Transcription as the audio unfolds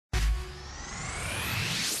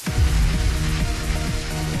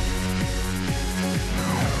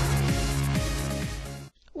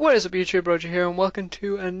What is up YouTube, Roger here, and welcome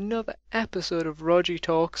to another episode of Rogie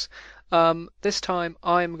Talks. This time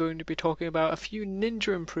I'm going to be talking about a few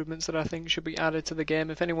ninja improvements that I think should be added to the game.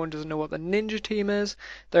 If anyone doesn't know what the ninja team is,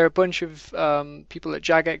 they're a bunch of people at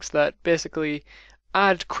Jagex that basically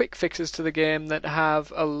add quick fixes to the game that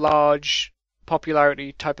have a large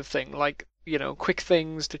popularity type of thing, like, quick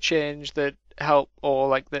things to change that help or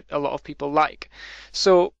like that a lot of people like.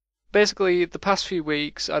 So basically, the past few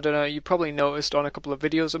weeks, I don't know, you probably noticed on a couple of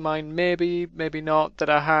videos of mine, maybe not, that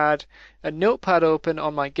I had a notepad open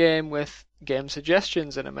on my game with game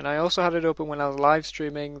suggestions in them, and I also had it open when I was live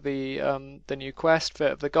streaming the new quest,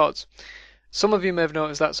 Fate of the Gods. Some of you may have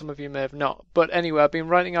noticed that, some of you may have not. But anyway, I've been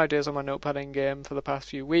writing ideas on my notepad in game for the past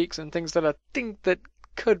few weeks, and things that I think that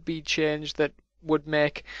could be changed that would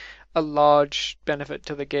make a large benefit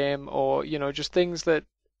to the game, or just things that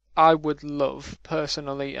I would love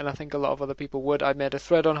personally, and I think a lot of other people would. I made a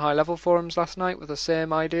thread on high level forums last night with the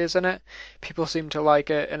same ideas in it. People seem to like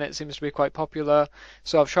it, and it seems to be quite popular.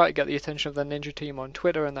 So I've tried to get the attention of the Ninja team on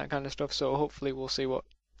Twitter and that kind of stuff. So hopefully we'll see what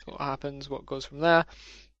happens, what goes from there.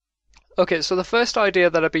 Okay, so the first idea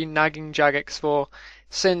that I've been nagging Jagex for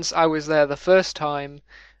since I was there the first time,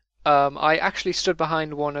 I actually stood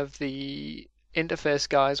behind one of the interface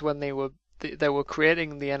guys when they were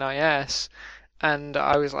creating the NIS. And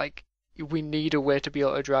I was like, we need a way to be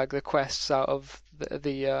able to drag the quests out of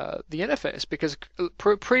the interface, because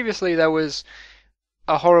previously there was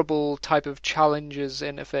a horrible type of challenges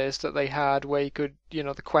interface that they had where you could,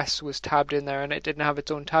 the quest was tabbed in there and it didn't have its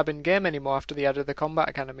own tab in game anymore after they added the Combat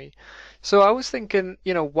Academy. So I was thinking,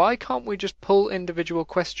 why can't we just pull individual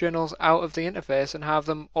quest journals out of the interface and have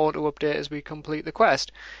them auto update as we complete the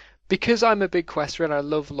quest? Because I'm a big quester and I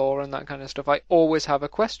love lore and that kind of stuff, I always have a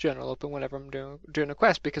quest journal open whenever I'm doing a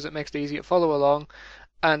quest, because it makes it easy to follow along,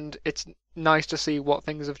 and it's nice to see what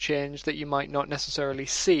things have changed that you might not necessarily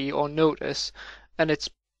see or notice, and it's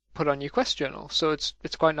put on your quest journal, so it's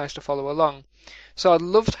quite nice to follow along. So I'd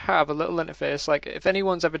love to have a little interface, like if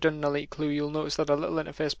anyone's ever done an Elite Clue, you'll notice that a little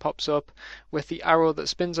interface pops up with the arrow that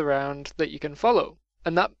spins around that you can follow.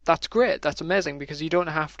 And that's great, that's amazing, because you don't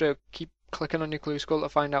have to keep clicking on your clue scroll to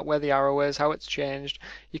find out where the arrow is, how it's changed.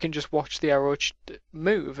 You can just watch the arrow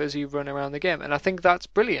move as you run around the game, and I think that's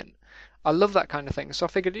brilliant. I love that kind of thing. So I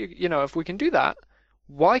figured, if we can do that,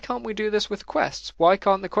 why can't we do this with quests? Why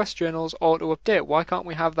can't the quest journals auto update? Why can't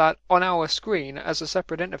we have that on our screen as a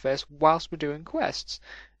separate interface whilst we're doing quests?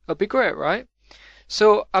 It'd be great, right?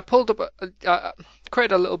 So I pulled up,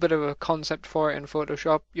 created a little bit of a concept for it in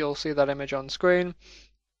Photoshop. You'll see that image on screen.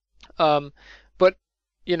 But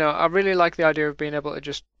I really like the idea of being able to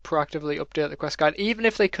just proactively update the quest guide. Even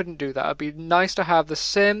if they couldn't do that, it'd be nice to have the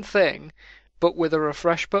same thing, but with a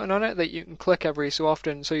refresh button on it that you can click every so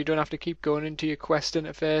often, so you don't have to keep going into your quest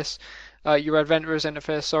interface, your adventurers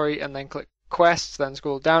interface, sorry, and then click quests, then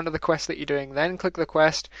scroll down to the quest that you're doing, then click the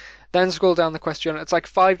quest, then scroll down the quest journal. It's like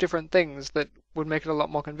 5 different things that would make it a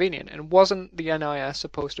lot more convenient. And wasn't the NIS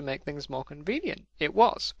supposed to make things more convenient? It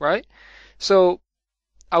was, right? So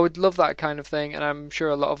I would love that kind of thing, and I'm sure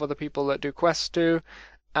a lot of other people that do quests do,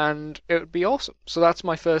 and it would be awesome. So that's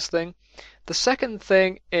my first thing. The second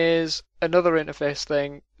thing is another interface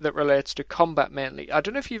thing that relates to combat mainly. I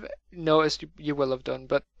don't know if you've noticed, you will have done,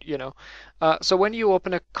 but so when you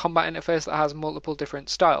open a combat interface that has multiple different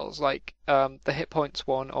styles, like the hit points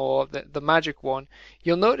one or the magic one,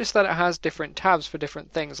 you'll notice that it has different tabs for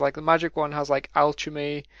different things. Like the magic one has like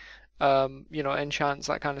alchemy, enchants,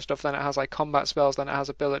 that kind of stuff. Then it has like combat spells, then it has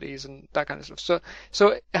abilities and that kind of stuff. So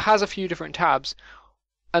it has a few different tabs.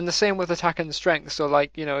 And the same with attack and strength. So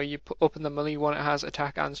like, you open the melee one, it has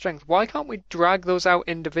attack and strength. Why can't we drag those out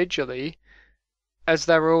individually as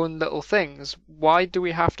their own little things? Why do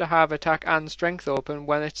we have to have attack and strength open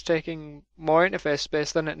when it's taking more interface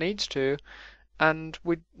space than it needs to, and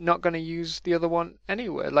we're not going to use the other one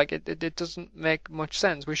anyway? Like, it doesn't make much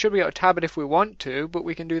sense. We should be able to tab it if we want to, but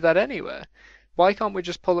we can do that anyway. Why can't we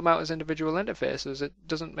just pull them out as individual interfaces? It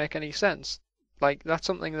doesn't make any sense. Like, that's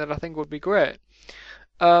something that I think would be great.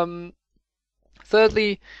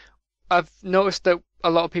 Thirdly, I've noticed that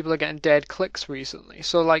a lot of people are getting dead clicks recently.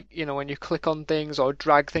 So like, when you click on things or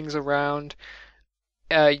drag things around,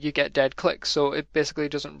 you get dead clicks. So it basically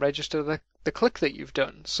doesn't register the click that you've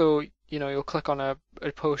done. So, you'll click on a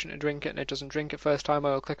potion to drink it and it doesn't drink it first time,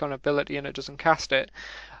 or you'll click on ability and it doesn't cast it.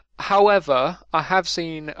 However, I have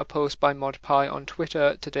seen a post by ModPie on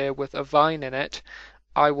Twitter today with a vine in it.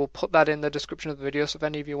 I will put that in the description of the video, so if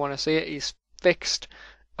any of you want to see it, he's fixed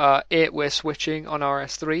 8-way switching on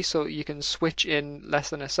RS3, so you can switch in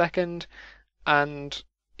less than a second, and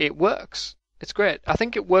it works. It's great. I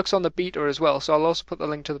think it works on the beta as well, so I'll also put the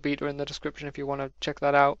link to the beta in the description if you want to check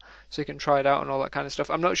that out, so you can try it out and all that kind of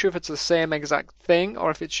stuff. I'm not sure if it's the same exact thing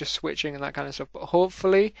or if it's just switching and that kind of stuff, but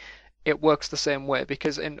hopefully it works the same way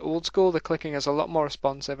because in old school the clicking is a lot more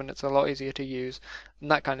responsive and it's a lot easier to use and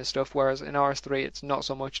that kind of stuff, whereas in RS3 it's not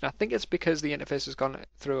so much. And I think it's because the interface has gone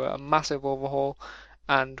through a massive overhaul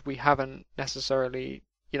and we haven't necessarily,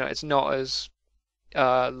 it's not as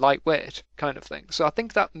lightweight kind of thing. So I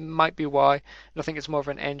think that might be why, and I think it's more of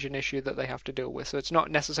an engine issue that they have to deal with. So it's not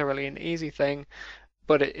necessarily an easy thing,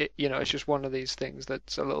 but it's just one of these things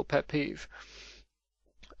that's a little pet peeve.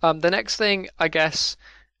 The next thing, I guess,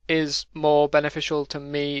 is more beneficial to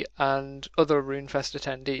me and other RuneFest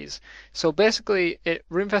attendees. So basically, at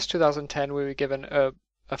RuneFest 2010, we were given a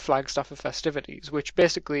flagstaff of festivities, which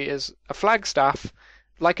basically is a flagstaff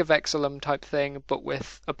like a Vexillum type thing, but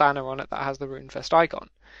with a banner on it that has the RuneFest icon.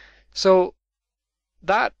 So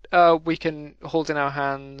that we can hold in our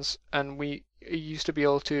hands, and we used to be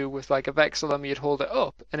able to, with like a Vexillum, you'd hold it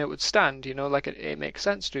up and it would stand, like it makes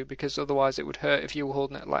sense to, because otherwise it would hurt if you were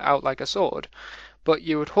holding it out like a sword. But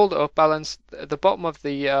you would hold it up, balance the bottom of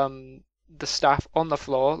the staff on the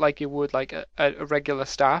floor like you would like a regular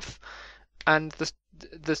staff, and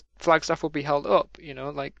the flagstaff would be held up,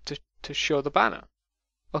 like to show the banner.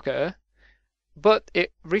 Okay. But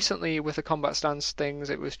it recently, with the combat stance things,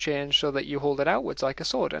 it was changed so that you hold it outwards like a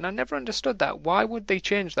sword, and I never understood that. Why would they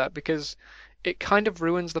change that? Because it kind of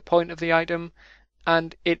ruins the point of the item,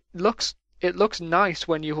 and it looks nice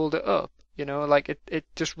when you hold it up. Like it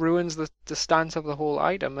just ruins the stance of the whole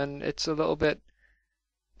item, and it's a little bit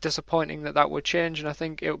disappointing that would change. And I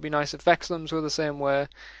think it would be nice if Vexillums were the same way,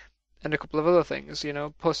 and a couple of other things.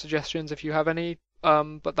 Post suggestions if you have any.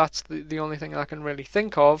 But that's the only thing I can really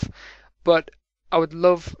think of. But I would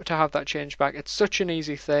love to have that change back. It's such an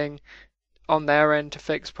easy thing on their end to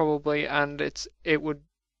fix probably, and it would,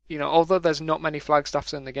 although there's not many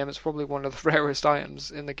flagstaffs in the game, it's probably one of the rarest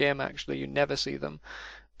items in the game actually. You never see them.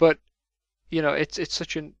 But, it's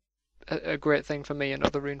such a great thing for me and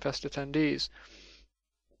other RuneFest attendees.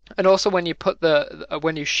 And also when you put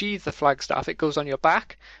when you sheathe the flagstaff, it goes on your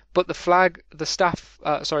back, but the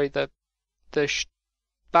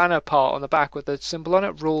banner part on the back with the symbol on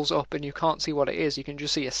it rolls up and you can't see what it is. You can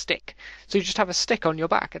just see a stick. So you just have a stick on your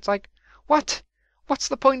back. It's like, what? What's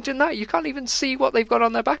the point in that? You can't even see what they've got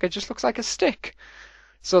on their back. It just looks like a stick.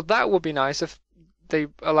 So that would be nice if they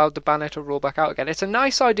allowed the banner to roll back out again. It's a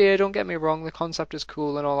nice idea, don't get me wrong. The concept is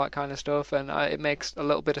cool and all that kind of stuff, and it makes a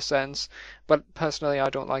little bit of sense. But personally, I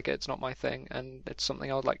don't like it. It's not my thing, and it's something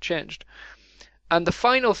I would like changed. And the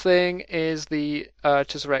final thing is the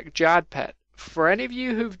Tesseract Jad pet. For any of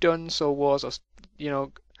you who've done Soul Wars or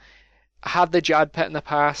had the Jad pet in the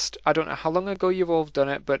past, I don't know how long ago you've all done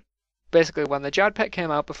it, but basically when the Jad pet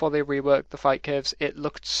came out before they reworked the fight caves, it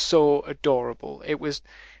looked so adorable. It was,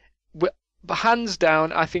 hands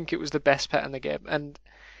down, I think it was the best pet in the game, and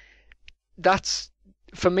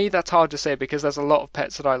for me that's hard to say because there's a lot of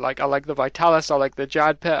pets that I like. I like the Vitalis, I like the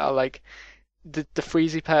Jad pet, I like the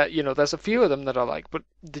Freezy pet. There's a few of them that I like, but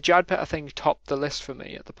the Jad pet I think topped the list for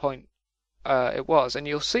me at the point. It was, and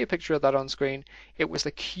you'll see a picture of that on screen. It was the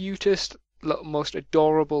cutest, most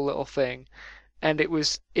adorable little thing, and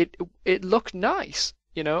it looked nice.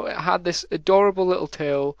 It had this adorable little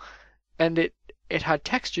tail, and it had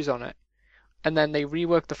textures on it. And then they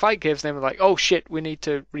reworked the fight caves, and they were like, oh shit, we need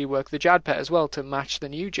to rework the Jad pet as well to match the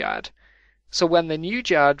new Jad. So when the new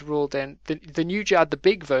Jad rolled in, the new Jad, the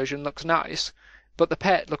big version, looks nice, but the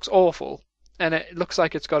pet looks awful. And it looks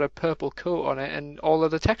like it's got a purple coat on it, and all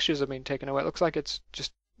of the textures have been taken away. It looks like it's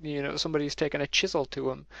just, somebody's taken a chisel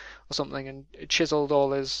to him or something and chiseled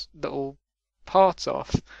all his little parts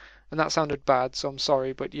off. And that sounded bad, so I'm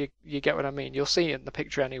sorry, but you get what I mean. You'll see in the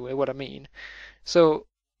picture anyway what I mean. So,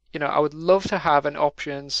 I would love to have an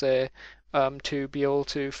option, say, to be able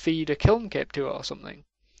to feed a kiln cape to it or something,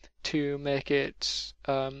 to make it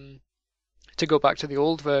to go back to the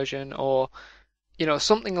old version, or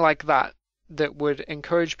something like that would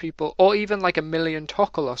encourage people, or even like a million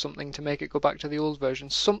tockle or something to make it go back to the old version.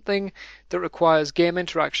 Something that requires game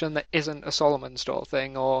interaction that isn't a Solomon store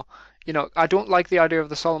thing, or I don't like the idea of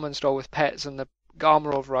the Solomon store with pets and the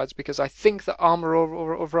armor overrides, because I think that armor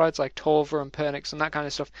overrides like Torva and Pernix and that kind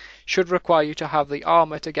of stuff should require you to have the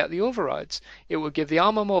armor to get the overrides. It would give the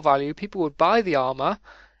armor more value. People would buy the armor.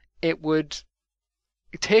 It would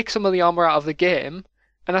take some of the armor out of the game,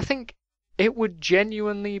 and I think it would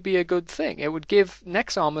genuinely be a good thing. It would give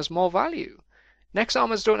Nex armors more value. Nex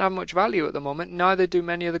armors don't have much value at the moment, neither do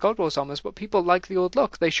many of the God Wars armors, but people like the old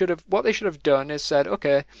look. What they should have done is said,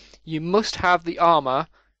 okay, you must have the armor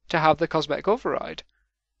to have the cosmetic override.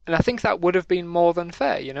 And I think that would have been more than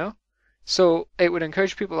fair, you know? So it would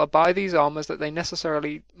encourage people to buy these armors that they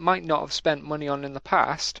necessarily might not have spent money on in the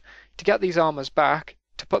past to get these armors back,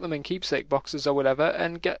 to put them in keepsake boxes or whatever,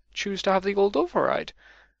 and choose to have the gold override.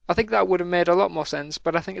 I think that would have made a lot more sense,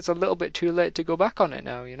 but I think it's a little bit too late to go back on it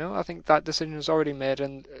now, you know? I think that decision is already made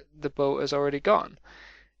and the boat is already gone.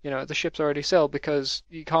 You know, the ship's already sailed because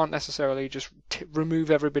you can't necessarily just remove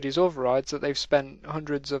everybody's overrides that they've spent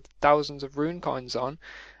hundreds of thousands of rune coins on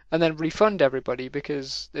and then refund everybody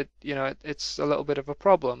because it's a little bit of a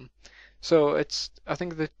problem. So I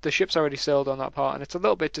think the ship's already sailed on that part, and it's a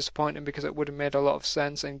little bit disappointing because it would have made a lot of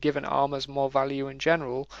sense and given armors more value in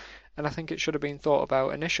general, and I think it should have been thought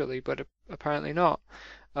about initially, but apparently not.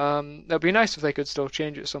 It'd be nice if they could still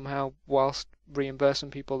change it somehow whilst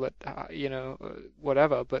reimbursing people that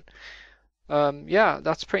whatever. But yeah,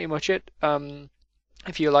 that's pretty much it.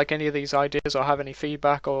 If you like any of these ideas or have any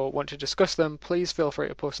feedback or want to discuss them, please feel free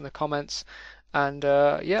to post in the comments. And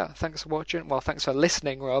yeah, thanks for watching. Well, thanks for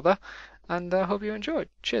listening rather, and hope you enjoyed.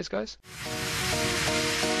 Cheers, guys.